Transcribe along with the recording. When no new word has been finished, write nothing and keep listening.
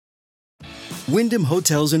Wyndham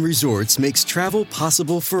Hotels and Resorts makes travel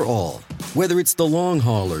possible for all. Whether it's the long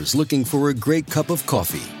haulers looking for a great cup of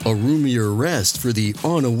coffee, a roomier rest for the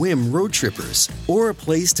on-a-whim road trippers, or a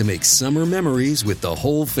place to make summer memories with the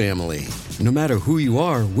whole family. No matter who you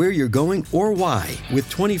are, where you're going, or why, with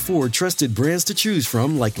 24 trusted brands to choose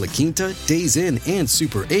from like La Quinta, Days Inn, and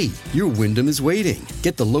Super 8, your Wyndham is waiting.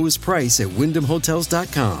 Get the lowest price at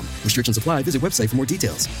WyndhamHotels.com. Restrictions apply. Visit website for more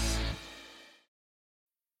details.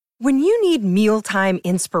 When you need mealtime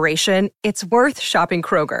inspiration, it's worth shopping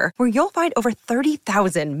Kroger, where you'll find over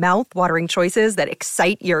 30,000 mouth-watering choices that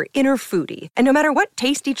excite your inner foodie. And no matter what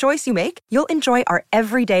tasty choice you make, you'll enjoy our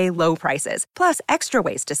everyday low prices, plus extra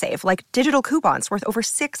ways to save, like digital coupons worth over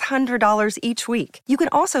 $600 each week. You can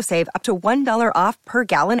also save up to $1 off per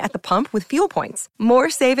gallon at the pump with fuel points.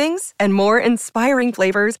 More savings and more inspiring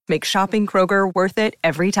flavors make shopping Kroger worth it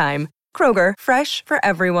every time. Kroger, fresh for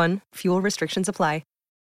everyone. Fuel restrictions apply.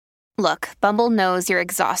 Look, Bumble knows you're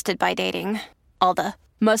exhausted by dating. All the,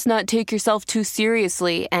 must not take yourself too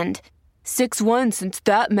seriously, and 6'1" since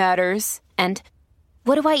that matters, and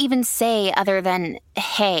what do I even say other than,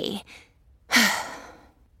 hey?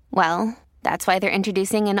 Well, that's why they're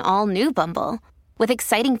introducing an all-new Bumble, with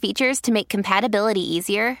exciting features to make compatibility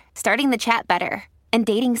easier, starting the chat better, and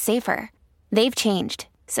dating safer. They've changed,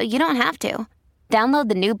 so you don't have to. Download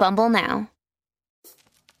the new Bumble now.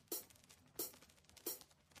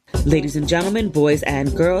 Ladies and gentlemen, boys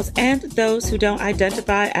and girls, and those who don't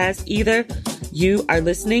identify as either, you are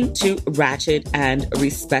listening to Ratchet and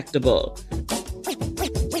Respectable.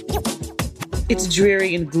 It's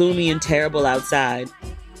dreary and gloomy and terrible outside.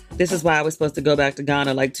 This is why I was supposed to go back to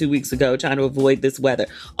Ghana like 2 weeks ago, trying to avoid this weather.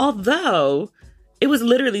 Although, it was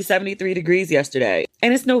literally 73 degrees yesterday,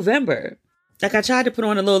 and it's November. Like, I tried to put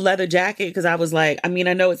on a little leather jacket because I was like, I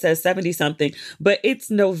know it says 70-something, but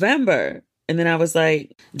it's November. And then I was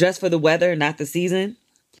like, dress for the weather, not the season.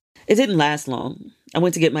 It didn't last long. I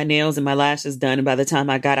went to get my nails and my lashes done. And by the time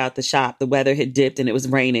I got out the shop, the weather had dipped and it was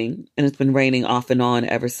raining. And it's been raining off and on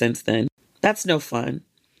ever since then. That's no fun.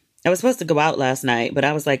 I was supposed to go out last night, but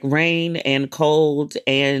I was like rain and cold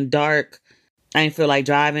and dark. I didn't feel like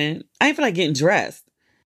driving. I didn't feel like getting dressed.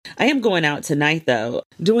 I am going out tonight, though,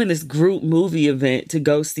 doing this group movie event to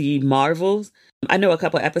go see Marvels. I know a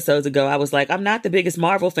couple episodes ago, I was like, I'm not the biggest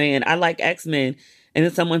Marvel fan. I like X-Men. And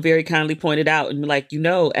then someone very kindly pointed out and like,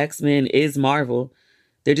 X-Men is Marvel.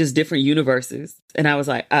 They're just different universes. And I was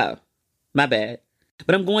like, oh, my bad.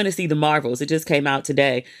 But I'm going to see the Marvels. It just came out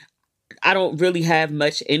today. I don't really have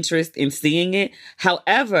much interest in seeing it.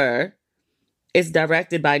 However, it's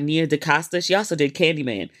directed by Nia DaCosta. She also did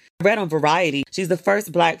Candyman. I read on Variety, she's the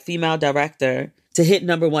first Black female director to hit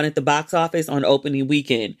 #1 at the box office on opening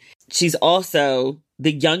weekend. She's also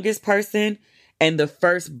the youngest person and the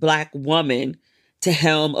first Black woman to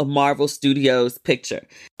helm a Marvel Studios picture.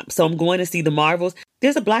 So I'm going to see the Marvels.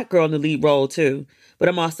 There's a Black girl in the lead role too, but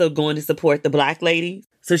I'm also going to support the Black lady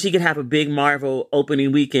so she can have a big Marvel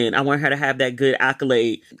opening weekend. I want her to have that good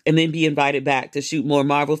accolade and then be invited back to shoot more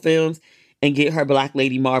Marvel films and get her Black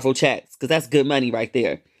lady Marvel checks, because that's good money right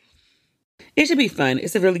there. It should be fun.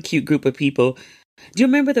 It's a really cute group of people. Do you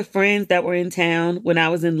remember the friends that were in town when I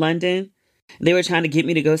was in London? They were trying to get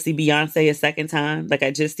me to go see Beyonce a second time. Like,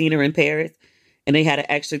 I just seen her in Paris and they had an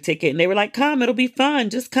extra ticket and they were like, come, it'll be fun.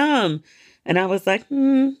 Just come. And I was like,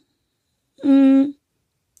 I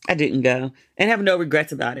didn't go and have no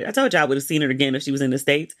regrets about it. I told you I would have seen her again if she was in the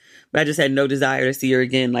States, but I just had no desire to see her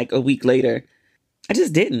again like a week later. I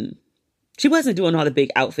just didn't. She wasn't doing all the big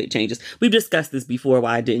outfit changes. We've discussed this before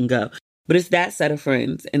why I didn't go. But it's that set of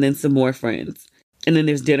friends and then some more friends. And then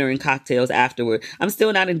there's dinner and cocktails afterward. I'm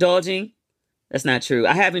still not indulging. That's not true.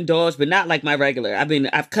 I have indulged, but not like my regular.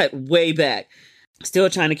 I've cut way back. Still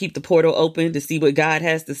trying to keep the portal open to see what God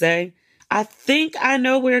has to say. I think I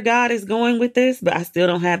know where God is going with this, but I still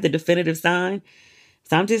don't have the definitive sign.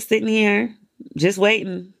 So I'm just sitting here, just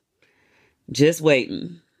waiting. Just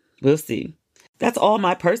waiting. We'll see. That's all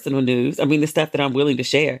my personal news. The stuff that I'm willing to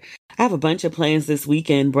share. I have a bunch of plans this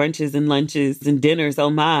weekend, brunches and lunches and dinners. Oh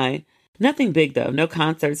my. Nothing big though. No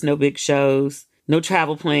concerts, no big shows, no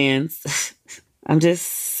travel plans. I'm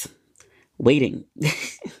just waiting.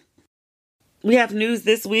 We have news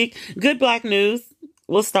this week. Good Black news.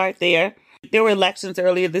 We'll start there. There were elections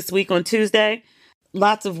earlier this week on Tuesday.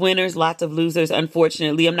 Lots of winners, lots of losers,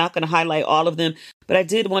 unfortunately. I'm not going to highlight all of them, but I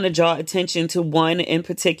did want to draw attention to one in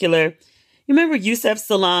particular. You remember Yusef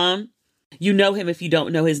Salaam? You know him if you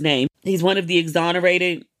don't know his name. He's one of the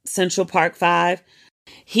exonerated Central Park Five.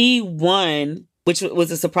 He won, which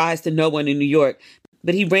was a surprise to no one in New York,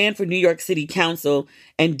 but he ran for New York City Council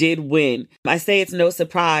and did win. I say it's no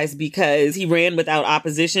surprise because he ran without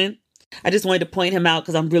opposition. I just wanted to point him out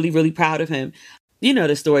because I'm really, really proud of him. You know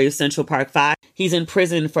the story of Central Park 5. He's in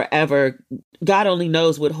prison forever. God only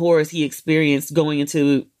knows what horrors he experienced going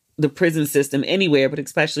into the prison system anywhere, but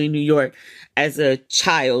especially New York as a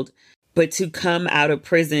child. But to come out of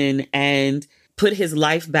prison and put his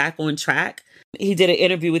life back on track. He did an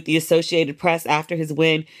interview with the Associated Press after his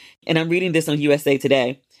win, and I'm reading this on USA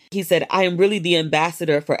Today. He said, "I am really the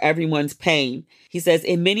ambassador for everyone's pain." He says,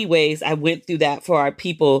 "In many ways, I went through that for our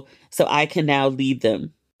people, so I can now lead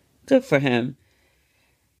them." Good for him.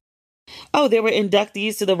 Oh, there were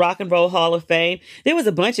inductees to the Rock and Roll Hall of Fame. There was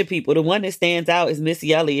a bunch of people. The one that stands out is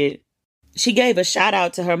Missy Elliott. She gave a shout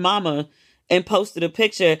out to her mama and posted a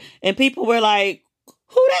picture, and people were like,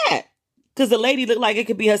 "Who that?" Because the lady looked like it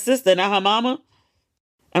could be her sister, not her mama.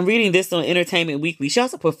 I'm reading this on Entertainment Weekly. She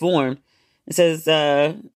also performed. It says,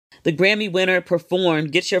 the Grammy winner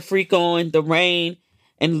performed Get Your Freak On, The Rain,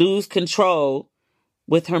 and Lose Control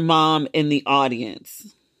with her mom in the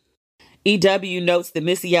audience. EW notes that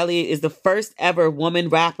Missy Elliott is the first ever woman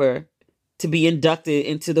rapper to be inducted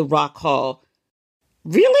into the Rock Hall.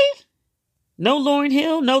 Really? No Lauryn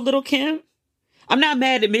Hill? No Lil' Kim? I'm not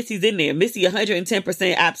mad that Missy's in there. Missy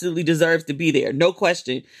 110% absolutely deserves to be there. No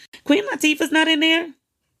question. Queen Latifah's not in there?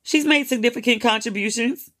 She's made significant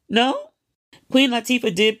contributions. No? Queen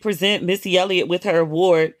Latifah did present Missy Elliott with her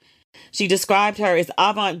award. She described her as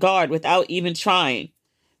avant-garde without even trying.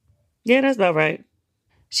 Yeah, that's about right.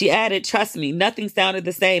 She added, "Trust me, nothing sounded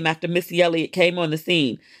the same after Missy Elliott came on the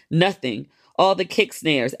scene. Nothing. All the kick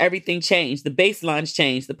snares, everything changed. The bass lines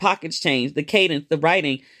changed. The pockets changed. The cadence, the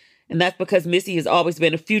writing. And that's because Missy has always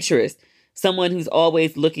been a futurist, someone who's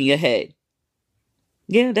always looking ahead."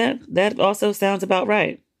 Yeah, that also sounds about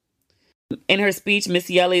right. In her speech,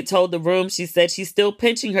 Missy Elliott told the room, she said she's still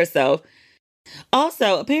pinching herself.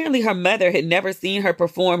 Also, apparently her mother had never seen her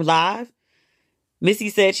perform live. Missy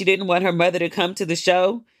said she didn't want her mother to come to the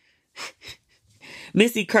show.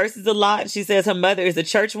 Missy curses a lot. She says her mother is a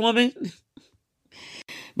church woman.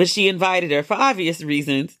 But she invited her, for obvious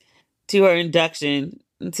reasons, to her induction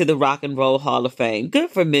to the Rock and Roll Hall of Fame.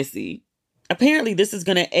 Good for Missy. Apparently this is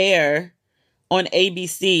going to air on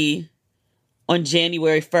ABC on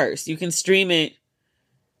January 1st. You can stream it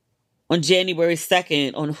on January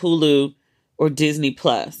 2nd on Hulu or Disney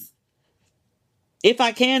Plus. If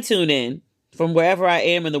I can tune in from wherever I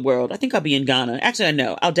am in the world, I think I'll be in Ghana. Actually, I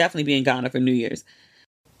know. I'll definitely be in Ghana for New Year's.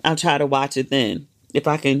 I'll try to watch it then. If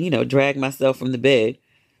I can, drag myself from the bed.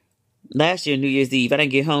 Last year, New Year's Eve, I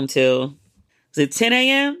didn't get home till, was it 10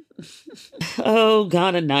 a.m.? Oh,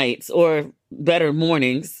 Ghana nights, or better,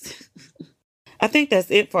 mornings. I think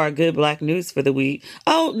that's it for our good Black news for the week.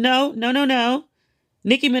 Oh, no.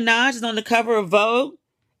 Nicki Minaj is on the cover of Vogue.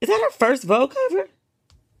 Is that her first Vogue cover?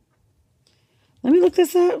 Let me look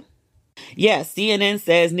this up. Yes, CNN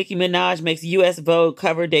says Nicki Minaj makes U.S. Vogue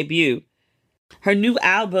cover debut. Her new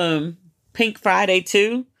album, Pink Friday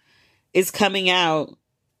 2, is coming out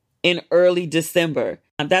in early December.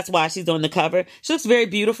 That's why she's on the cover. She looks very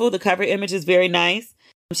beautiful. The cover image is very nice.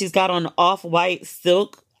 She's got on off-white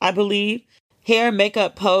silk, I believe. Hair,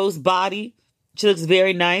 makeup, pose, body. She looks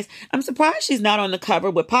very nice. I'm surprised she's not on the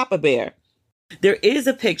cover with Papa Bear. There is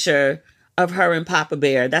a picture of her and Papa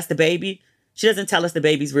Bear. That's the baby. She doesn't tell us the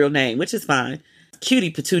baby's real name, which is fine.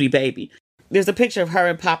 Cutie patootie baby. There's a picture of her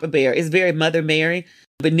and Papa Bear. It's very Mother Mary,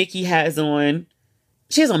 but Nicki has on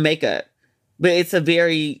makeup, but it's a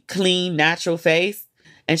very clean, natural face,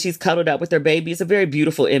 and she's cuddled up with her baby. It's a very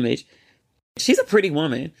beautiful image. She's a pretty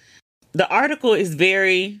woman. The article is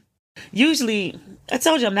usually, I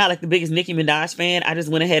told you I'm not like the biggest Nicki Minaj fan. I just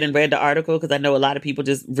went ahead and read the article because I know a lot of people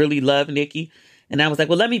just really love Nicki. And I was like,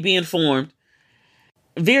 well, let me be informed.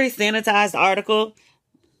 Very sanitized article.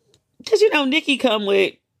 Because, Nicki come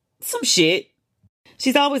with some shit.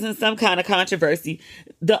 She's always in some kind of controversy.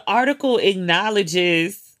 The article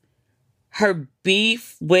acknowledges her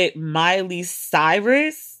beef with Miley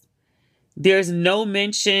Cyrus. There's no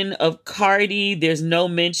mention of Cardi. There's no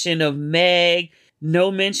mention of Meg.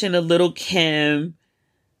 No mention of Lil' Kim.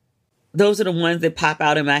 Those are the ones that pop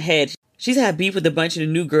out in my head. She's had beef with a bunch of the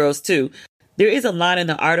new girls too. There is a line in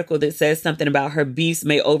the article that says something about her beefs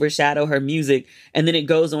may overshadow her music. And then it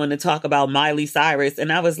goes on to talk about Miley Cyrus.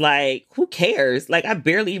 And I was like, who cares? Like, I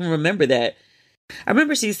barely even remember that. I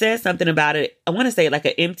remember she said something about it. I want to say like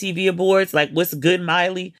an MTV Awards, like what's good,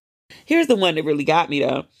 Miley? Here's the one that really got me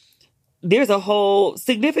though. There's a whole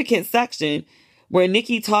significant section where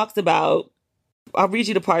Nicki talks about, I'll read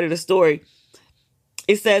you the part of the story.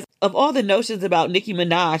 It says, of all the notions about Nicki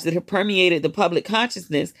Minaj that have permeated the public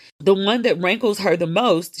consciousness, the one that rankles her the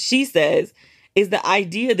most, she says, is the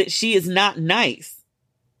idea that she is not nice.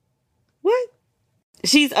 What?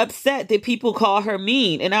 she's upset that people call her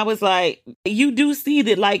mean. And I was like, you do see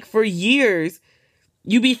that, like, for years,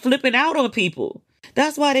 you be flipping out on people.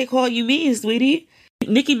 That's why they call you mean, sweetie.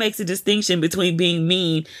 Nikki makes a distinction between being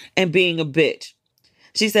mean and being a bitch.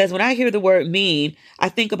 She says, when I hear the word mean, I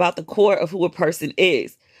think about the core of who a person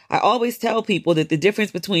is. I always tell people that the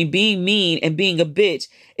difference between being mean and being a bitch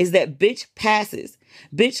is that bitch passes.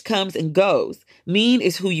 Bitch comes and goes. Mean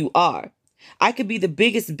is who you are. I could be the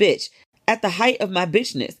biggest bitch at the height of my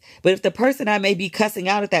bitchness, but if the person I may be cussing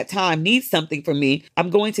out at that time needs something from me, I'm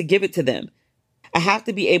going to give it to them. I have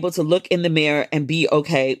to be able to look in the mirror and be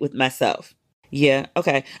okay with myself. Yeah,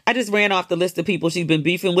 okay. I just ran off the list of people she's been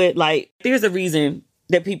beefing with. Like, there's a reason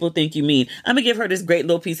that people think you mean. I'm going to give her this great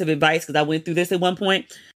little piece of advice because I went through this at one point.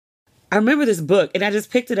 I remember this book and I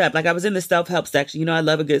just picked it up. Like, I was in the self-help section. You know, I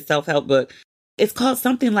love a good self-help book. It's called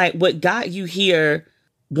something like What Got You Here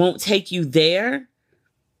Won't Take You There.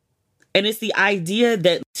 And it's the idea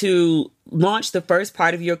that to launch the first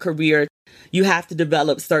part of your career, you have to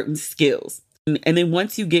develop certain skills. And then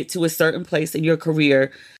once you get to a certain place in your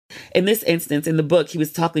career, in this instance, in the book, he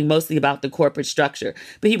was talking mostly about the corporate structure.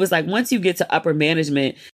 But he was like, once you get to upper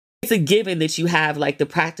management, it's a given that you have like the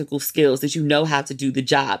practical skills, that you know how to do the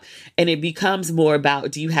job. And it becomes more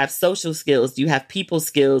about, do you have social skills? Do you have people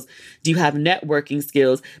skills? Do you have networking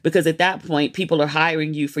skills? Because at that point, people are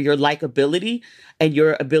hiring you for your likability and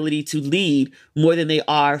your ability to lead more than they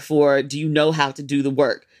are for, do you know how to do the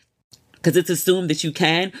work? Because it's assumed that you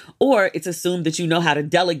can, or it's assumed that you know how to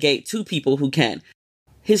delegate to people who can.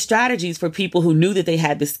 His strategies for people who knew that they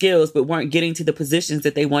had the skills but weren't getting to the positions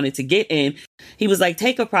that they wanted to get in, he was like,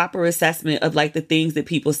 take a proper assessment of like the things that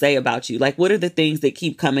people say about you. Like, what are the things that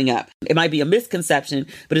keep coming up? It might be a misconception,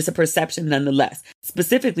 but it's a perception nonetheless.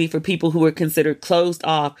 Specifically for people who are considered closed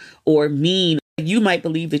off or mean, you might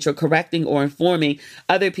believe that you're correcting or informing.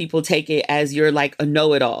 Other people take it as you're like a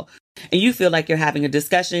know-it-all. And you feel like you're having a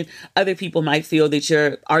discussion. Other people might feel that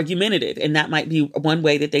you're argumentative, and that might be one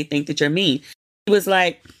way that they think that you're mean. He was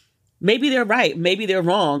like, maybe they're right. Maybe they're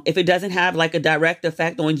wrong. If it doesn't have like a direct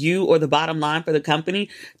effect on you or the bottom line for the company,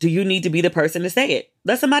 do you need to be the person to say it?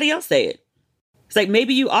 Let somebody else say it. It's like,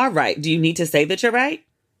 maybe you are right. Do you need to say that you're right?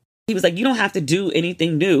 He was like, you don't have to do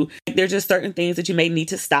anything new. There's just certain things that you may need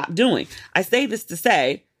to stop doing. I say this to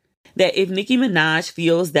say that if Nicki Minaj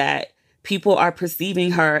feels that people are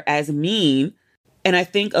perceiving her as mean, and I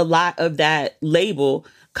think a lot of that label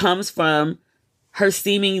comes from her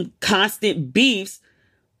seeming constant beefs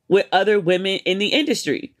with other women in the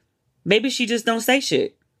industry. Maybe she just don't say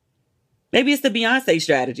shit. Maybe it's the Beyonce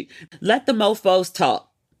strategy. Let the mofos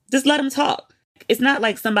talk. Just let them talk. It's not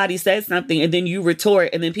like somebody says something and then you retort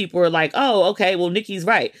and then people are like, oh, okay, well, Nicki's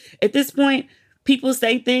right. At this point, people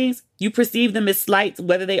say things, you perceive them as slights,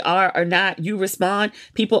 whether they are or not, you respond.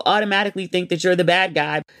 People automatically think that you're the bad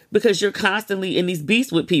guy because you're constantly in these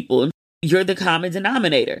beefs with people and you're the common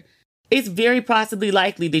denominator. It's very possibly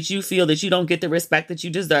likely that you feel that you don't get the respect that you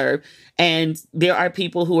deserve. And there are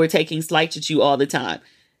people who are taking slights at you all the time.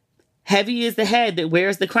 Heavy is the head that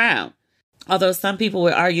wears the crown. Although some people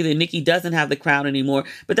would argue that Nicki doesn't have the crown anymore,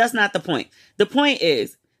 but that's not the point. The point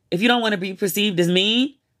is, if you don't want to be perceived as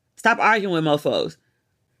mean, stop arguing with mofos.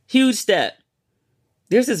 Huge step.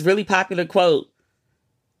 There's this really popular quote.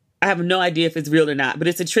 I have no idea if it's real or not, but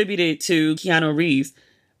it's attributed to Keanu Reeves.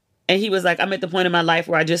 And he was like, I'm at the point in my life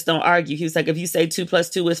where I just don't argue. He was like, if you say 2 +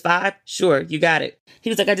 2 is 5, sure, you got it. He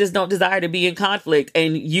was like, I just don't desire to be in conflict.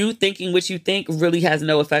 And you thinking what you think really has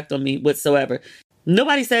no effect on me whatsoever.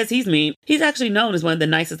 Nobody says he's mean. He's actually known as one of the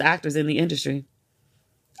nicest actors in the industry.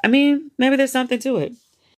 I mean, maybe there's something to it.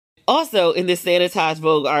 Also, in this Sanitized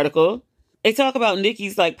Vogue article, they talk about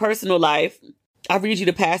Nicki's like personal life. I'll read you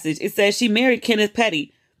the passage. It says she married Kenneth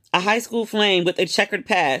Petty, a high school flame with a checkered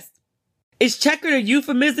past. Is checkered a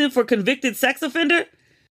euphemism for convicted sex offender?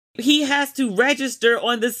 He has to register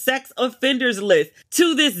on the sex offenders list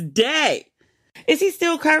to this day. Is he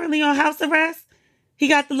still currently on house arrest? He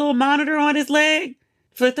got the little monitor on his leg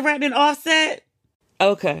for threatening Offset?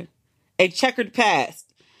 Okay. A checkered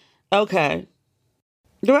past. Okay.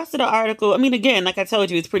 The rest of the article, I mean, again, like I told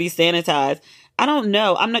you, it's pretty sanitized. I don't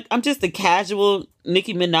know. I'm just a casual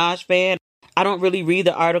Nicki Minaj fan. I don't really read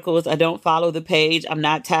the articles. I don't follow the page. I'm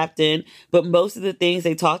not tapped in. But most of the things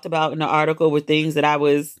they talked about in the article were things that I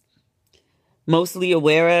was mostly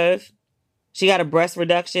aware of. She got a breast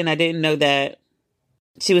reduction. I didn't know that.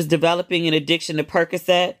 She was developing an addiction to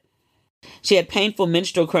Percocet. She had painful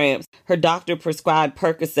menstrual cramps. Her doctor prescribed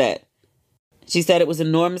Percocet. She said it was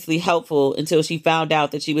enormously helpful until she found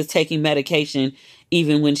out that she was taking medication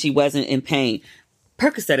even when she wasn't in pain.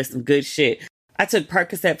 Percocet is some good shit. I took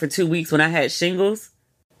Percocet for 2 weeks when I had shingles.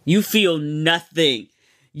 You feel nothing.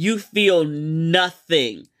 you feel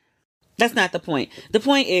nothing. That's not the point. The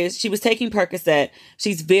point is she was taking Percocet.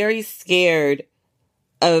 She's very scared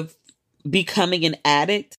of becoming an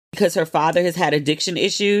addict because her father has had addiction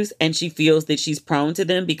issues and she feels that she's prone to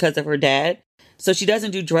them because of her dad. So she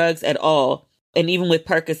doesn't do drugs at all. And even with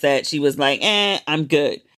Percocet, she was like, I'm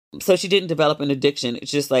good. So she didn't develop an addiction.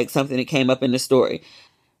 It's just like something that came up in the story.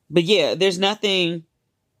 But yeah, there's nothing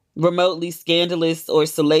remotely scandalous or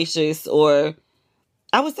salacious or,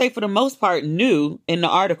 I would say for the most part, new in the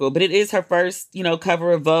article. But it is her first,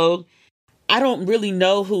 cover of Vogue. I don't really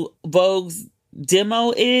know who Vogue's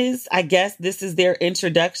demo is. I guess this is their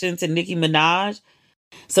introduction to Nicki Minaj.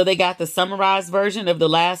 So they got the summarized version of the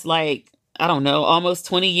last, almost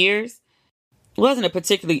 20 years. It wasn't a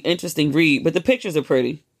particularly interesting read, but the pictures are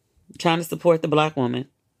pretty. I'm trying to support the Black woman.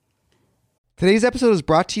 Today's episode is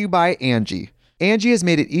brought to you by Angie. Angie has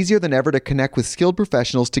made it easier than ever to connect with skilled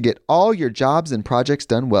professionals to get all your jobs and projects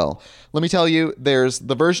done well. Let me tell you, there's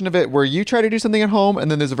the version of it where you try to do something at home, and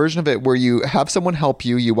then there's a version of it where you have someone help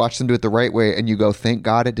you, you watch them do it the right way, and you go, thank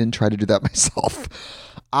God I didn't try to do that myself.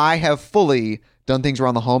 I have fully done things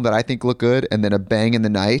around the home that I think look good, and then a bang in the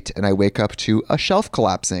night, and I wake up to a shelf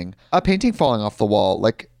collapsing, a painting falling off the wall.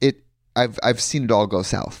 I've seen it all go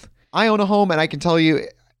south. I own a home, and I can tell you,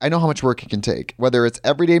 I know how much work it can take. Whether it's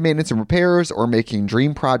everyday maintenance and repairs or making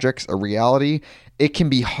dream projects a reality, it can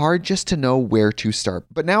be hard just to know where to start.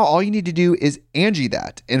 But now all you need to do is Angie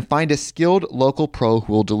that and find a skilled local pro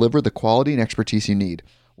who will deliver the quality and expertise you need.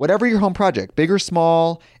 Whatever your home project, big or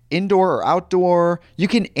small, indoor or outdoor, you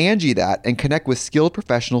can Angie that and connect with skilled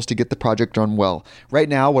professionals to get the project done well. Right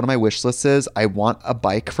now, one of my wish lists is I want a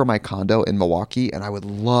bike for my condo in Milwaukee, and I would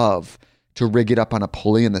love to rig it up on a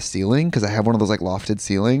pulley in the ceiling because I have one of those lofted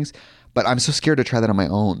ceilings, but I'm so scared to try that on my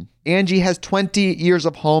own. Angie has 20 years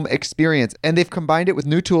of home experience, and they've combined it with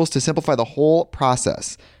new tools to simplify the whole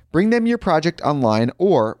process. Bring them your project online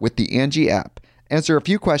or with the Angie app. Answer a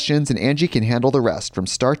few questions and Angie can handle the rest from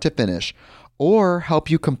start to finish, or help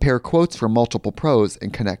you compare quotes from multiple pros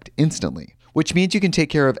and connect instantly, which means you can take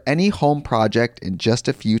care of any home project in just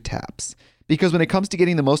a few taps. Because when it comes to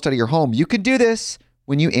getting the most out of your home, you can do this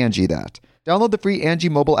when you Angie that. Download the free Angie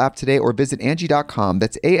mobile app today or visit Angie.com.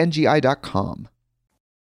 That's ANGI.com.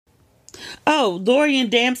 Oh, Lori and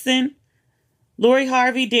Damson, Lori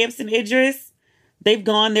Harvey, Damson Idris, they've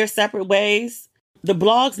gone their separate ways. The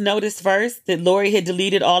blogs noticed first that Lori had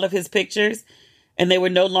deleted all of his pictures and they were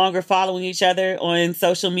no longer following each other on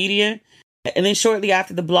social media. And then shortly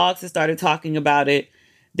after the blogs had started talking about it,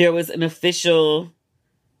 there was an official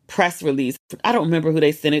press release. I don't remember who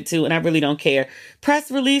they sent it to, and I really don't care.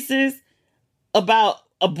 Press releases about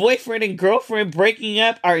a boyfriend and girlfriend breaking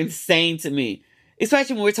up are insane to me,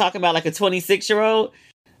 especially when we're talking about a 26-year-old.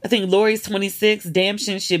 I think Lori's 26.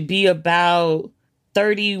 Damson should be about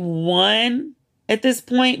 31 at this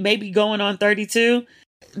point, maybe going on 32.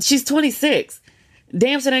 She's 26.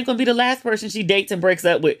 Damson ain't gonna be the last person she dates and breaks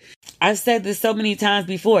up with. I've said this so many times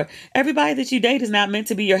before. Everybody that you date is not meant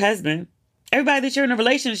to be your husband. Everybody that you're in a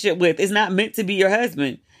relationship with is not meant to be your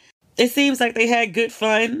husband. It seems like they had good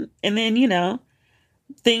fun and then,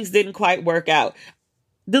 things didn't quite work out.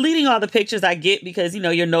 Deleting all the pictures I get because,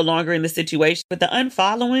 you're no longer in the situation. But the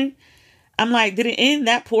unfollowing, I'm like, did it end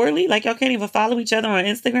that poorly? Y'all can't even follow each other on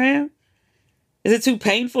Instagram? Is it too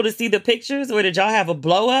painful to see the pictures? Or did y'all have a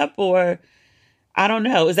blow up? Or I don't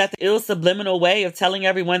know. Is that the ill subliminal way of telling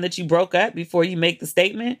everyone that you broke up before you make the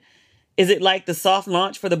statement? Is it like the soft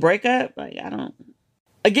launch for the breakup? I don't.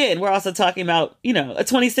 Again, we're also talking about, a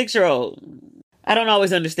 26-year-old. I don't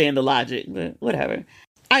always understand the logic, but whatever.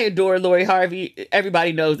 I adore Lori Harvey.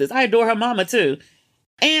 Everybody knows this. I adore her mama, too.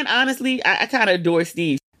 And honestly, I kind of adore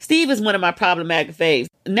Steve. Steve is one of my problematic faves.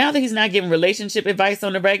 Now that he's not giving relationship advice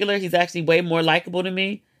on the regular, he's actually way more likable to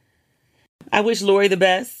me. I wish Lori the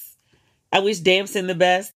best. I wish Damson the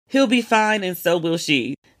best. He'll be fine, and so will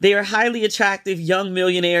she. They are highly attractive young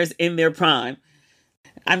millionaires in their prime.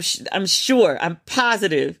 I'm sure, I'm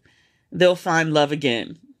positive they'll find love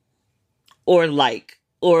again. Or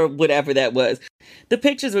whatever that was. The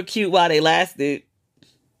pictures were cute while they lasted.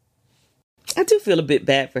 I do feel a bit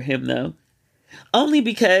bad for him, though. Only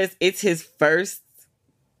because it's his first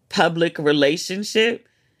public relationship.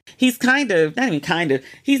 He's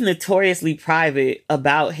he's notoriously private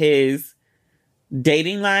about his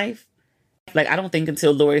dating life. I don't think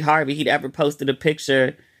until Lori Harvey he'd ever posted a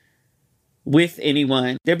picture with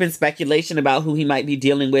anyone. There'd been speculation about who he might be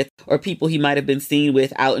dealing with or people he might have been seen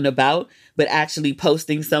with out and about, but actually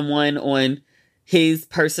posting someone on his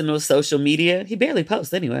personal social media, he barely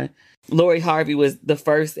posts anyway. Lori Harvey was the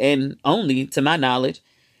first and only, to my knowledge.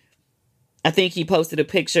 I think he posted a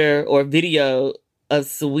picture or video of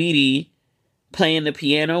Sweetie playing the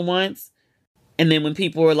piano once. And then when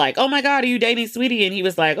people were like, oh my God, are you dating Sweetie? And he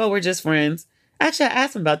was like, oh, we're just friends. Actually, I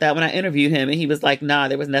asked him about that when I interviewed him, and he was like, nah,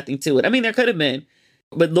 there was nothing to it. I mean, there could have been,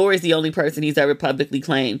 but Lori's the only person he's ever publicly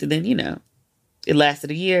claimed. And then, it lasted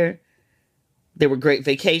a year. There were great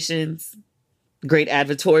vacations, great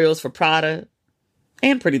advertorials for Prada,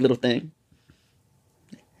 and Pretty Little Thing.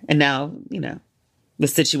 And now, the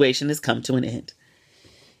situation has come to an end.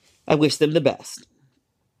 I wish them the best.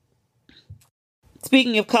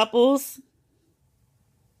 Speaking of couples,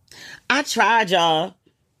 I tried, y'all,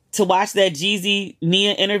 to watch that Jeezy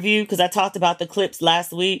Nia interview because I talked about the clips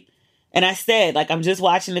last week. And I said, I'm just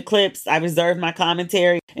watching the clips. I reserved my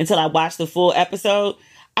commentary until I watched the full episode.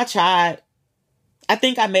 I tried. I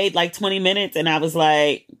think I made 20 minutes and I was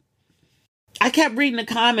like, I kept reading the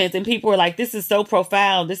comments and people were like, this is so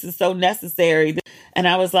profound. This is so necessary. And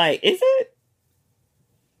I was like, is it?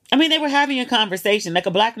 I mean, they were having a conversation, like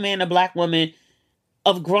a black man and a black woman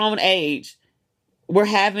of grown age were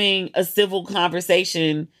having a civil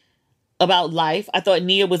conversation about life. I thought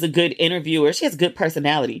Nia was a good interviewer. She has good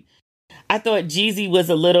personality. I thought Jeezy was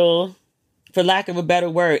a little, for lack of a better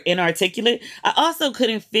word, inarticulate. I also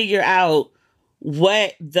couldn't figure out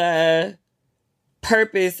what the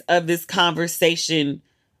purpose of this conversation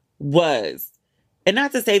was. And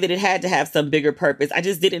not to say that it had to have some bigger purpose. I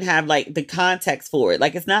just didn't have the context for it.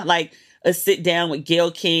 It's not like a sit down with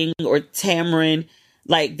Gayle King or Tamron.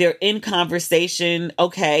 They're in conversation.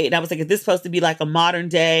 Okay. And I was like, is this supposed to be a modern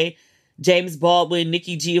day James Baldwin,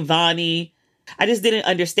 Nikki Giovanni? I just didn't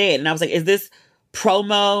understand. And I was like, is this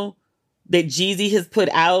promo that Jeezy has put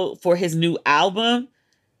out for his new album?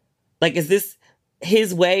 Is this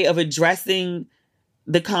his way of addressing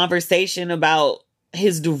the conversation about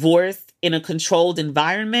his divorce in a controlled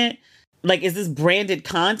environment? Is this branded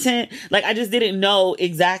content? I just didn't know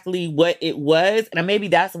exactly what it was. And maybe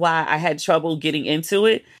that's why I had trouble getting into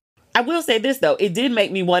it. I will say this, though. It did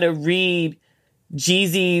make me want to read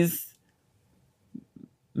Jeezy's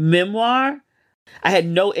memoir. I had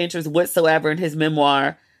no interest whatsoever in his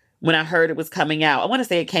memoir when I heard it was coming out. I want to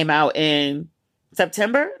say it came out in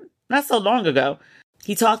September, not so long ago.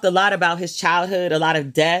 He talked a lot about his childhood, a lot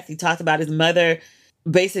of death. He talked about his mother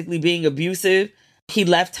basically being abusive. He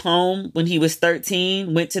left home when he was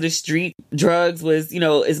 13, went to the street. Drugs was,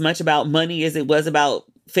 as much about money as it was about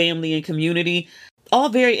family and community. All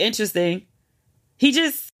very interesting. He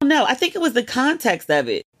just, no, I think it was the context of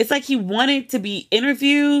it. It's he wanted to be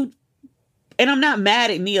interviewed. And I'm not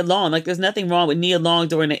mad at Nia Long. There's nothing wrong with Nia Long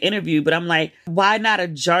during the interview. But I'm like, why not a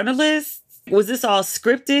journalist? Was this all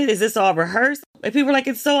scripted? Is this all rehearsed? And people were like,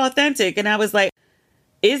 it's so authentic. And I was like,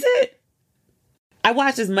 is it? I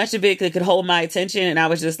watched as much of it that could hold my attention. And I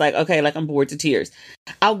was just like, okay, I'm bored to tears.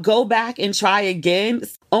 I'll go back and try again,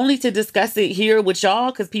 only to discuss it here with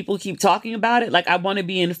y'all because people keep talking about it. I want to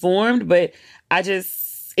be informed, but it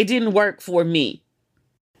didn't work for me.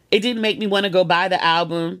 It didn't make me want to go buy the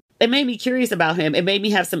album. It made me curious about him. It made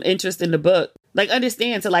me have some interest in the book.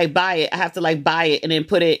 Understand to buy it. I have to buy it and then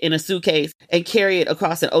put it in a suitcase and carry it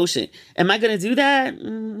across an ocean. Am I going to do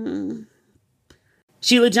that?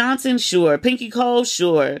 Sheila Johnson? Sure. Pinky Cole?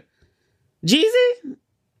 Sure. Jeezy?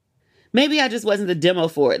 Maybe I just wasn't the demo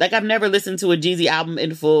for it. I've never listened to a Jeezy album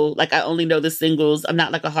in full. I only know the singles. I'm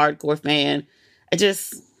not a hardcore fan.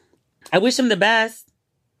 I wish him the best.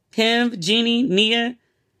 Him, Jeannie, Nia.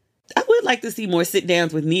 I would like to see more sit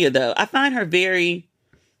downs with Nia, though. I find her very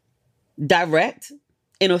direct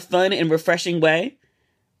in a fun and refreshing way.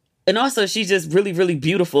 And also, she's just really, really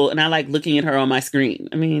beautiful. And I like looking at her on my screen.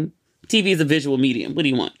 I mean, TV is a visual medium. What do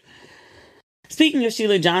you want? Speaking of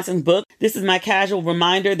Sheila Johnson's book, this is my casual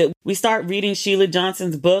reminder that we start reading Sheila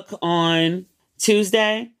Johnson's book on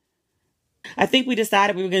Tuesday. I think we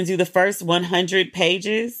decided we were going to do the first 100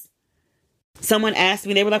 pages. Someone asked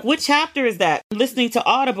me, they were like, what chapter is that? Listening to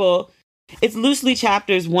Audible, it's loosely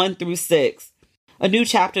chapters 1 through 6. A new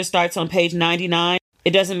chapter starts on page 99.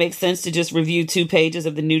 It doesn't make sense to just review 2 pages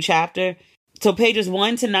of the new chapter. So pages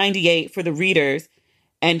 1 to 98 for the readers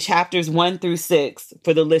and chapters 1 through 6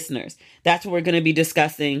 for the listeners. That's what we're going to be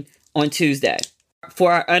discussing on Tuesday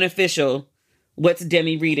for our unofficial What's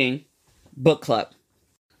Demi Reading book club.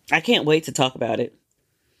 I can't wait to talk about it.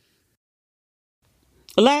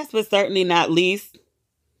 Last but certainly not least,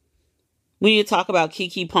 we need to talk about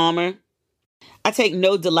Keke Palmer. I take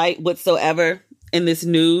no delight whatsoever in this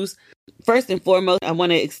news. First and foremost, I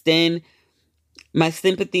want to extend my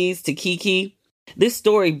sympathies to Keke. This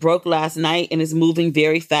story broke last night and is moving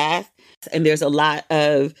very fast. And there's a lot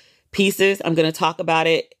of pieces. I'm going to talk about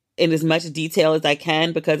it in as much detail as I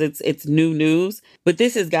can because it's new news. But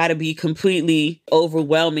this has got to be completely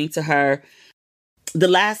overwhelming to her. the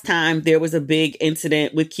last time there was a big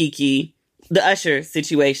incident with Keke, the Usher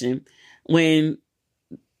situation, when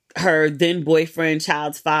her then boyfriend,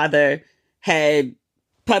 child's father, had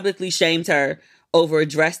publicly shamed her over a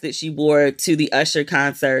dress that she wore to the Usher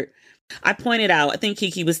concert. I pointed out, I think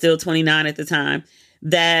Keke was still 29 at the time,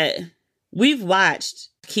 that we've watched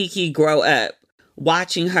Keke grow up,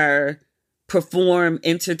 watching her perform,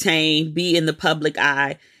 entertain, be in the public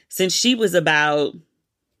eye since she was about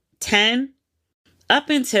 10 up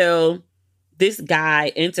until this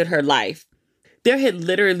guy entered her life. There had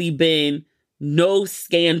literally been no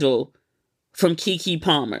scandal from Keke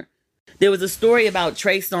Palmer. There was a story about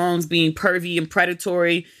Trey Songz being pervy and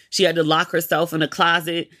predatory. She had to lock herself in a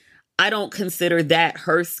closet. I don't consider that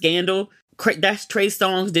her scandal. That's Trey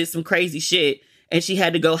Songz did some crazy shit and she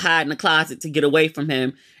had to go hide in a closet to get away from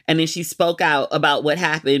him. And then she spoke out about what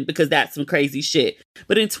happened because that's some crazy shit.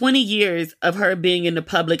 But in 20 years of her being in the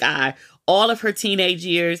public eye, all of her teenage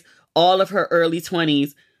years, all of her early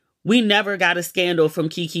 20s, we never got a scandal from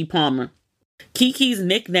Keke Palmer. Keke's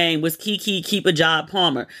nickname was Keke Keep a Job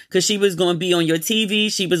Palmer because she was going to be on your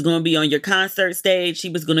TV. She was going to be on your concert stage. She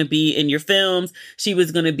was going to be in your films. She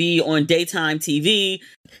was going to be on daytime TV.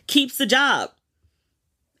 Keeps a job.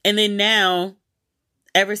 And then now,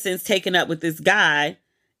 ever since taking up with this guy,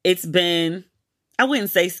 it's been, I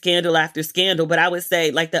wouldn't say scandal after scandal, but I would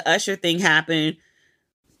say like the Usher thing happened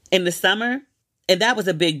in the summer. And that was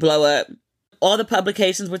a big blow up. All the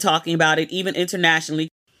publications were talking about it, even internationally.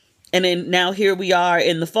 And then now here we are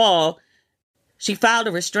in the fall. She filed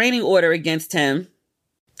a restraining order against him.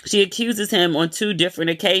 She accuses him on 2 different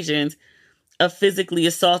occasions of physically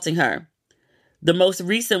assaulting her. The most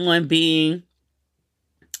recent one being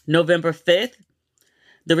November 5th.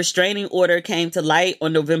 The restraining order came to light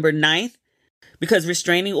on November 9th because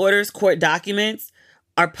restraining orders, court documents,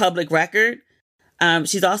 are public record.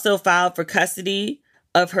 She's also filed for custody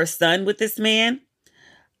of her son with this man.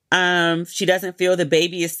 She doesn't feel the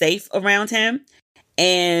baby is safe around him.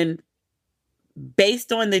 And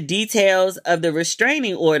based on the details of the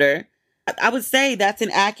restraining order, I would say that's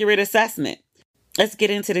an accurate assessment. Let's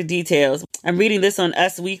get into the details. I'm reading this on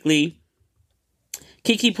Us Weekly.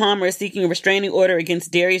 Keke Palmer is seeking a restraining order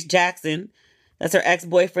against Darius Jackson. That's her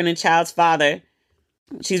ex-boyfriend and child's father.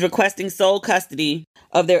 She's requesting sole custody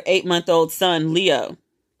of their 8-month-old son, Leo.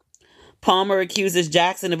 Palmer accuses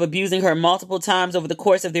Jackson of abusing her multiple times over the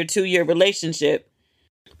course of their 2-year relationship.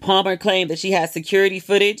 Palmer claimed that she has security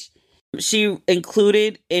footage. She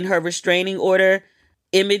included in her restraining order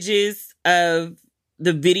images of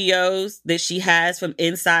the videos that she has from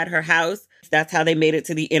inside her house. That's how they made it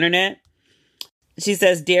to the internet. She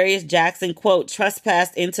says Darius Jackson, quote,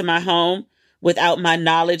 trespassed into my home without my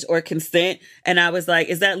knowledge or consent. And I was like,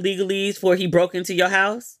 is that legalese for he broke into your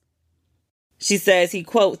house? She says he,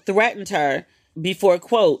 quote, threatened her before,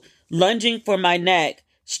 quote, lunging for my neck,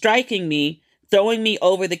 striking me, throwing me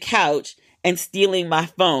over the couch, and stealing my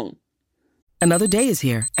phone. Another day is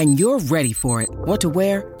here, and you're ready for it. What to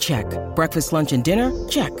wear? Check. Breakfast, lunch, and dinner?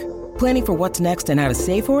 Check. Planning for what's next and how to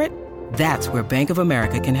save for it? That's where Bank of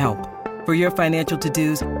America can help. For your financial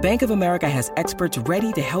to-dos, Bank of America has experts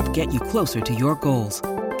ready to help get you closer to your goals.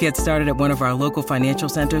 Get started at one of our local financial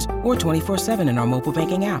centers or 24/7 in our mobile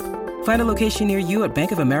banking app. Find a location near you at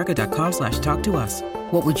bankofamerica.com/talktous.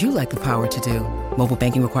 What would you like the power to do? Mobile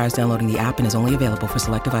banking requires downloading the app and is only available for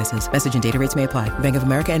select devices. Message and data rates may apply. Bank of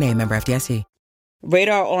America N.A., member FDIC.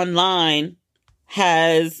 Radar Online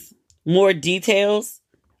has more details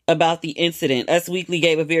about the incident. Us Weekly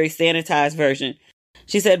gave a very sanitized version.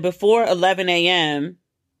 She said before 11 a.m.,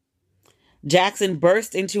 Jackson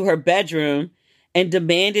burst into her bedroom and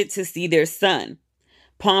demanded to see their son.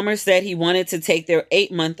 Palmer said he wanted to take their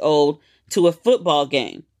 8-month-old to a football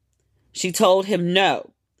game. She told him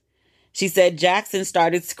no. She said Jackson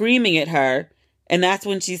started screaming at her, and that's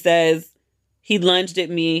when she says he lunged at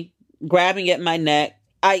me, grabbing at my neck,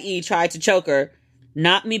 i.e. tried to choke her,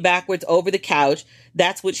 knocked me backwards over the couch.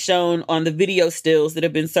 That's what's shown on the video stills that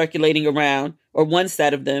have been circulating around, or one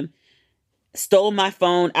set of them. Stole my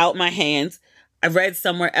phone out my hands. I read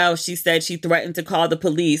somewhere else she said she threatened to call the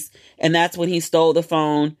police, and that's when he stole the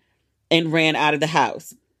phone and ran out of the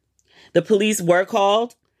house. The police were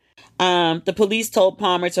called. The police told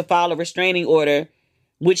Palmer to file a restraining order,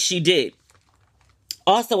 which she did.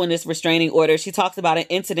 Also in this restraining order, she talks about an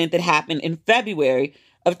incident that happened in February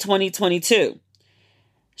of 2022.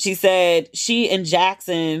 She said she and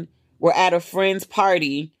Jackson were at a friend's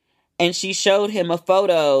party and she showed him a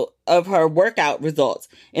photo of her workout results.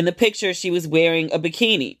 In the picture, she was wearing a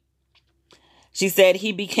bikini. She said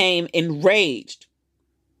he became enraged.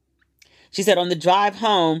 She said, on the drive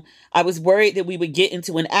home, I was worried that we would get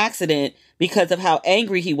into an accident because of how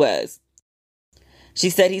angry he was. She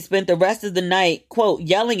said he spent the rest of the night, quote,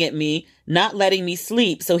 yelling at me, not letting me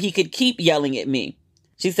sleep so he could keep yelling at me.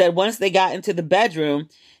 She said once they got into the bedroom,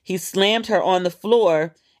 he slammed her on the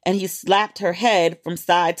floor and he slapped her head from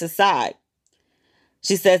side to side.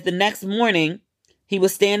 She says the next morning, he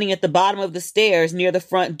was standing at the bottom of the stairs near the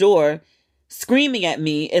front door, screaming at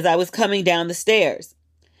me as I was coming down the stairs.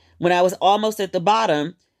 When I was almost at the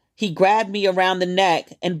bottom, he grabbed me around the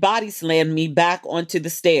neck and body slammed me back onto the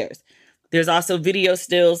stairs. There's also video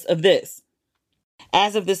stills of this.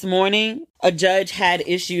 As of this morning, a judge had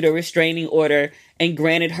issued a restraining order and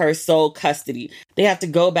granted her sole custody. They have to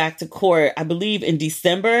go back to court, I believe, in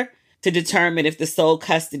December to determine if the sole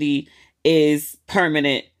custody is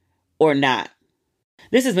permanent or not.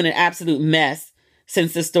 This has been an absolute mess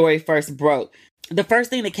since the story first broke. The first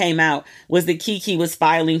thing that came out was that Keke was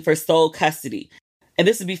filing for sole custody. And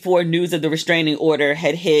this is before news of the restraining order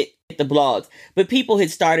had hit the blogs. But people had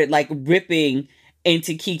started ripping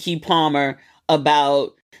into Keke Palmer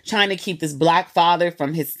about trying to keep this Black father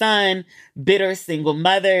from his son, bitter single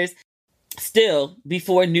mothers. Still,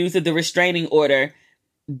 before news of the restraining order,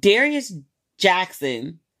 Darius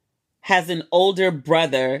Jackson has an older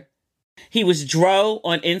brother. He was Dro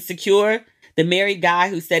on Insecure, the married guy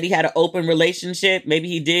who said he had an open relationship. Maybe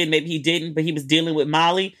he did, maybe he didn't, but he was dealing with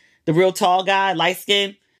Molly, the real tall guy, light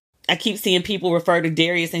skin. I keep seeing people refer to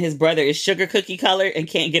Darius and his brother as sugar cookie color and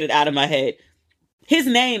can't get it out of my head. His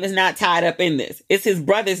name is not tied up in this. It's his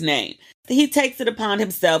brother's name. He takes it upon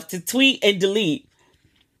himself to tweet and delete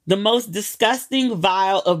the most disgusting,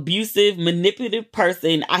 vile, abusive, manipulative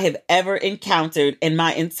person I have ever encountered in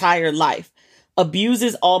my entire life.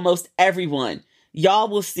 Abuses almost everyone. Y'all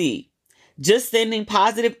will see. Just sending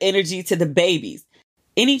positive energy to the babies.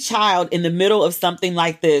 Any child in the middle of something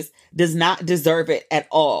like this does not deserve it at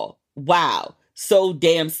all. Wow. So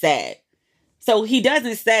damn sad. So he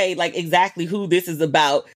doesn't say exactly who this is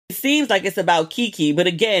about. It seems like it's about Keke, but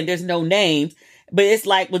again, there's no names. But it's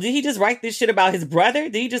well, did he just write this shit about his brother?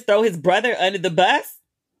 Did he just throw his brother under the bus?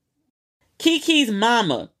 Keke's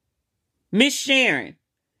mama, Miss Sharon.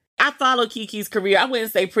 I follow Keke's career. I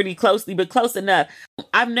wouldn't say pretty closely, but close enough.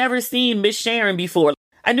 I've never seen Miss Sharon before.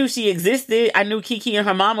 I knew she existed. I knew Keke and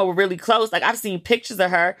her mama were really close. I've seen pictures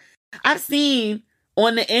of her. I've seen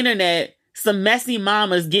on the internet some messy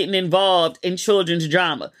mamas getting involved in children's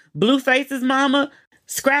drama. Blueface's mama,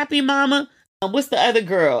 Scrappy mama. What's the other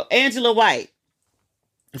girl? Angela White.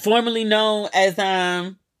 Formerly known as,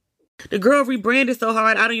 the girl rebranded so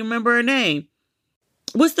hard, I don't even remember her name.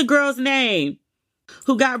 What's the girl's name?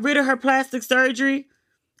 Who got rid of her plastic surgery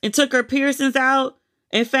and took her piercings out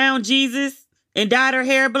and found Jesus and dyed her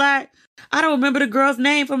hair black? I don't remember the girl's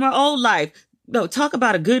name from her old life. No, talk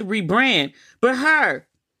about a good rebrand. But her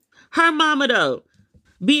mama though,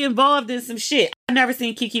 be involved in some shit. I've never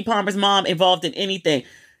seen Keke Palmer's mom involved in anything.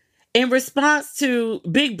 In response to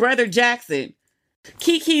Big Brother Jackson,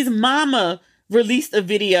 Keke's mama released a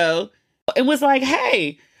video and was like,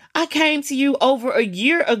 hey, I came to you over a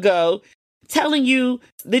year ago telling you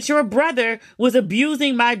that your brother was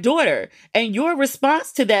abusing my daughter. And your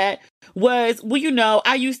response to that was, well,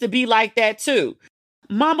 I used to be like that too.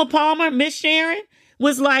 Mama Palmer, Miss Sharon,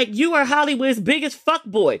 was like, you are Hollywood's biggest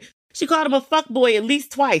fuckboy. She called him a fuckboy at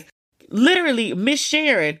least twice. Literally, Miss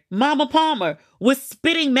Sharon, Mama Palmer, was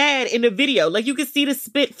spitting mad in the video. You could see the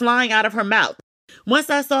spit flying out of her mouth. Once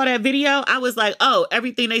I saw that video, I was like, oh,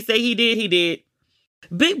 everything they say he did, he did.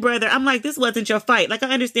 Big Brother, I'm like, this wasn't your fight. I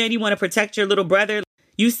understand you want to protect your little brother.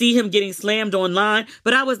 You see him getting slammed online.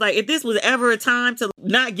 But I was like, if this was ever a time to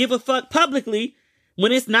not give a fuck publicly,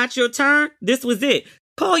 when it's not your turn, this was it.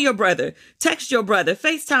 Call your brother, text your brother,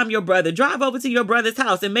 FaceTime your brother, drive over to your brother's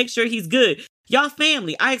house and make sure he's good. Y'all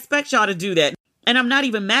family, I expect y'all to do that. And I'm not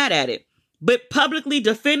even mad at it. But publicly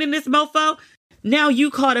defending this mofo, now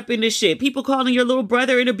you caught up in this shit. People calling your little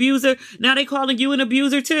brother an abuser. Now they calling you an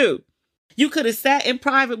abuser too. You could have sat in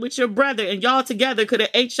private with your brother and y'all together could have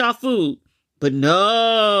ate y'all food. But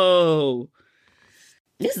no.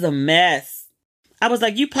 This is a mess. I was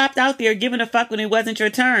like, you popped out there giving a fuck when it wasn't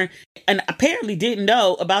your turn. And apparently didn't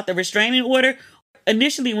know about the restraining order.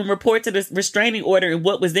 Initially, when reports of this restraining order and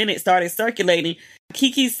what was in it started circulating,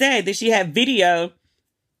 Keke said that she had video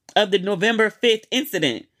of the November 5th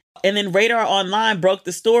incident. And then Radar Online broke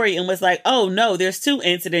the story and was like, oh no, there's 2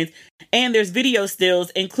 incidents and there's video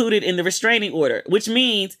stills included in the restraining order, which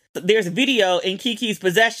means there's video in Keke's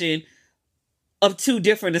possession of 2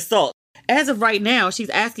 different assaults. As of right now, she's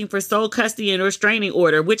asking for sole custody and restraining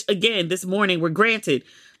order, which again, this morning were granted.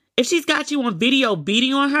 If she's got you on video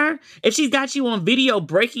beating on her, if she's got you on video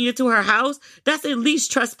breaking into her house, that's at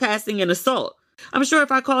least trespassing and assault. I'm sure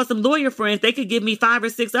if I call some lawyer friends, they could give me 5 or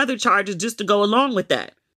 6 other charges just to go along with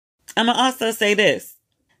that. I'm going to also say this.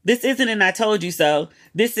 This isn't an I told you so.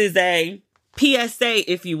 This is a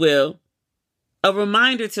PSA, if you will, a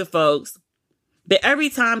reminder to folks that every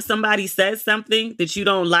time somebody says something that you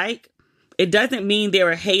don't like, it doesn't mean they're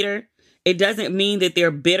a hater. It doesn't mean that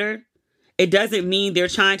they're bitter. It doesn't mean they're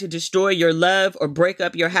trying to destroy your love or break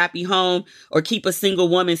up your happy home or keep a single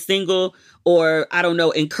woman single or, I don't know,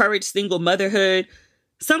 encourage single motherhood.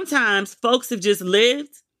 Sometimes folks have just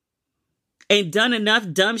lived and done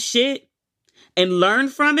enough dumb shit and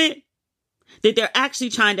learned from it that they're actually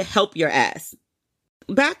trying to help your ass.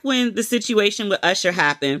 Back when the situation with Usher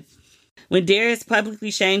happened, when Darius publicly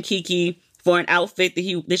shamed Keke for an outfit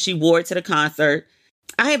that she wore to the concert,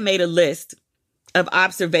 I had made a list of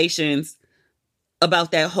observations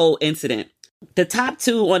about that whole incident. The top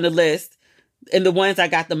 2 on the list, and the ones I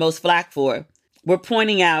got the most flack for, were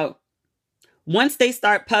pointing out, once they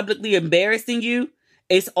start publicly embarrassing you,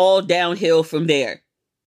 it's all downhill from there.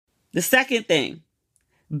 The second thing,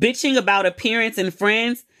 bitching about appearance and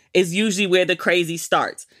friends is usually where the crazy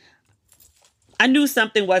starts. I knew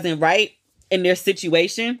something wasn't right in their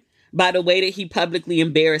situation by the way that he publicly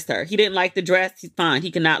embarrassed her. He didn't like the dress. He's fine.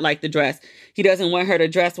 He cannot like the dress. He doesn't want her to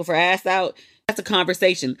dress with her ass out. That's a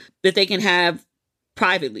conversation that they can have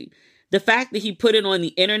privately. The fact that he put it on the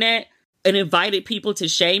internet and invited people to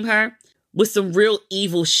shame her was some real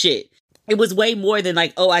evil shit. It was way more than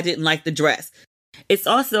like, oh, I didn't like the dress. It's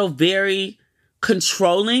also very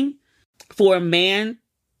controlling for a man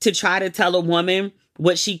to try to tell a woman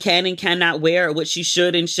what she can and cannot wear or what she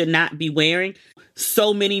should and should not be wearing.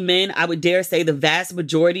 So many men, I would dare say the vast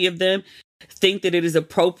majority of them, think that it is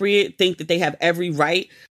appropriate, think that they have every right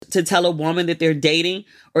to tell a woman that they're dating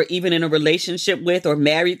or even in a relationship with or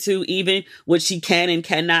married to even what she can and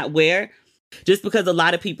cannot wear. Just because a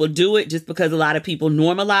lot of people do it, just because a lot of people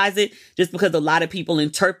normalize it, just because a lot of people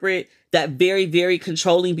interpret that very, very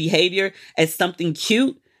controlling behavior as something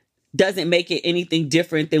cute, doesn't make it anything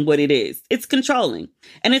different than what it is. It's controlling.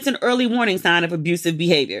 And it's an early warning sign of abusive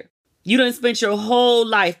behavior. You done spent your whole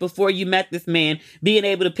life before you met this man being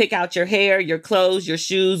able to pick out your hair, your clothes, your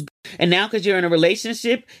shoes. And now because you're in a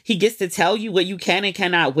relationship, he gets to tell you what you can and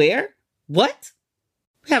cannot wear? What?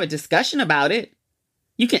 We have a discussion about it.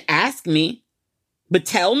 You can ask me, but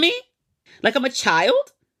tell me? Like I'm a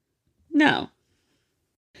child? No.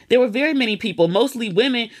 There were very many people, mostly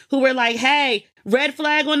women, who were like, hey, red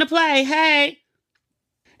flag on the play, hey.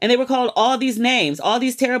 And they were called all these names. All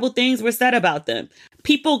these terrible things were said about them.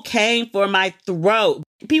 People came for my throat.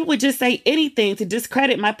 People would just say anything to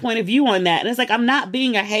discredit my point of view on that. And it's like, I'm not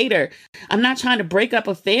being a hater. I'm not trying to break up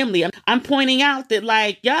a family. I'm pointing out that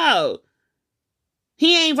like, yo,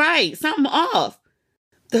 he ain't right. Something off.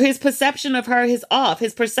 His perception of her is off.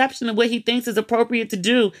 His perception of what he thinks is appropriate to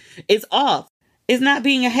do is off. It's not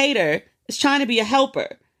being a hater. It's trying to be a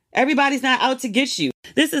helper. Everybody's not out to get you.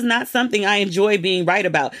 This is not something I enjoy being right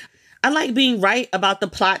about. I like being right about the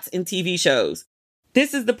plots in TV shows.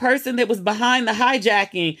 This is the person that was behind the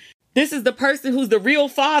hijacking. This is the person who's the real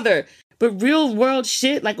father. But real world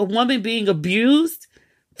shit, like a woman being abused,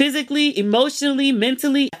 physically, emotionally,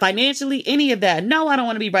 mentally, financially, any of that. No, I don't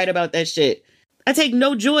want to be right about that shit. I take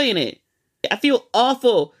no joy in it. I feel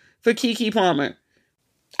awful for Keke Palmer.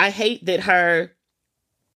 I hate that her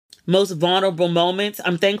most vulnerable moments,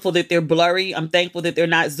 I'm thankful that they're blurry. I'm thankful that they're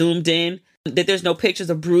not zoomed in, that there's no pictures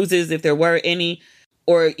of bruises if there were any,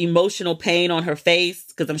 or emotional pain on her face,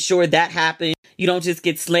 because I'm sure that happened. You don't just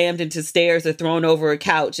get slammed into stairs or thrown over a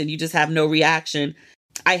couch and you just have no reaction.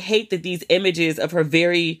 I hate that these images of her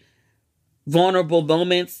very vulnerable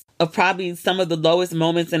moments, of probably some of the lowest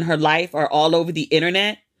moments in her life, are all over the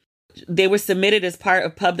internet. They were submitted as part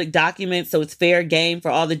of public documents, so it's fair game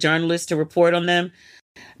for all the journalists to report on them.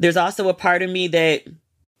 There's also a part of me that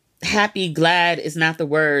glad is not the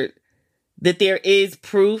word, that there is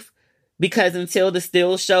proof, because until the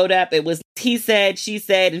stills showed up, it was he said, she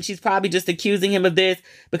said, and she's probably just accusing him of this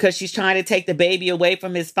because she's trying to take the baby away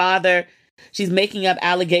from his father. She's making up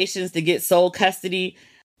allegations to get sole custody.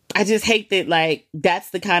 I just hate that, like, that's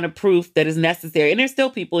the kind of proof that is necessary. And there's still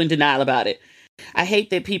people in denial about it. I hate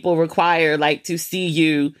that people require, like, to see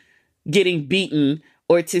you getting beaten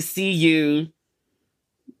or to see you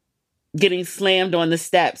getting slammed on the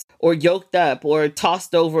steps or yoked up or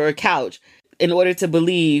tossed over a couch in order to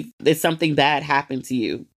believe that something bad happened to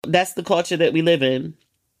you. That's the culture that we live in.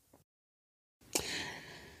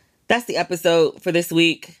 That's the episode for this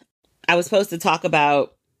week. I was supposed to talk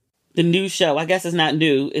about the new show. I guess it's not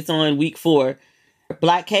new. It's on week 4.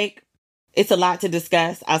 Black Cake. It's a lot to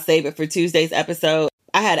discuss. I'll save it for Tuesday's episode.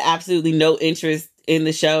 I had absolutely no interest in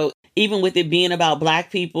the show, even with it being about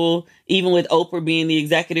Black people, even with Oprah being the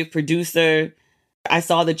executive producer. I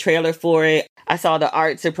saw the trailer for it. I saw the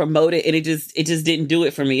art to promote it, and it just didn't do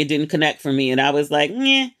it for me. It didn't connect for me. And I was like,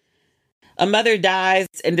 meh. A mother dies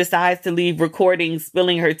and decides to leave recordings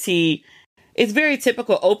spilling her tea. It's very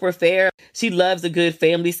typical Oprah fare. She loves a good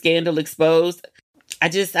family scandal exposed. I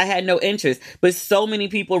had no interest. But so many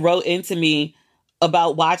people wrote into me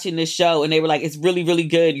about watching this show, and they were like, it's really, really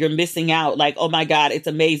good. You're missing out. Like, oh my God, it's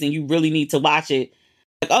amazing. You really need to watch it.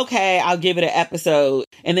 Like, okay, I'll give it an episode.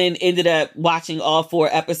 And then ended up watching all 4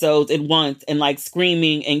 episodes at once and like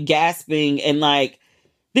screaming and gasping and like,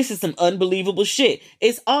 this is some unbelievable shit.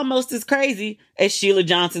 It's almost as crazy as Sheila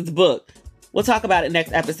Johnson's book. We'll talk about it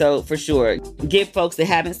next episode for sure. Give folks that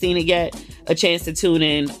haven't seen it yet a chance to tune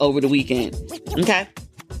in over the weekend. Okay?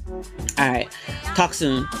 All right. Talk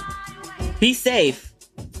soon. Be safe.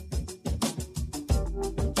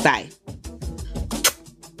 Bye.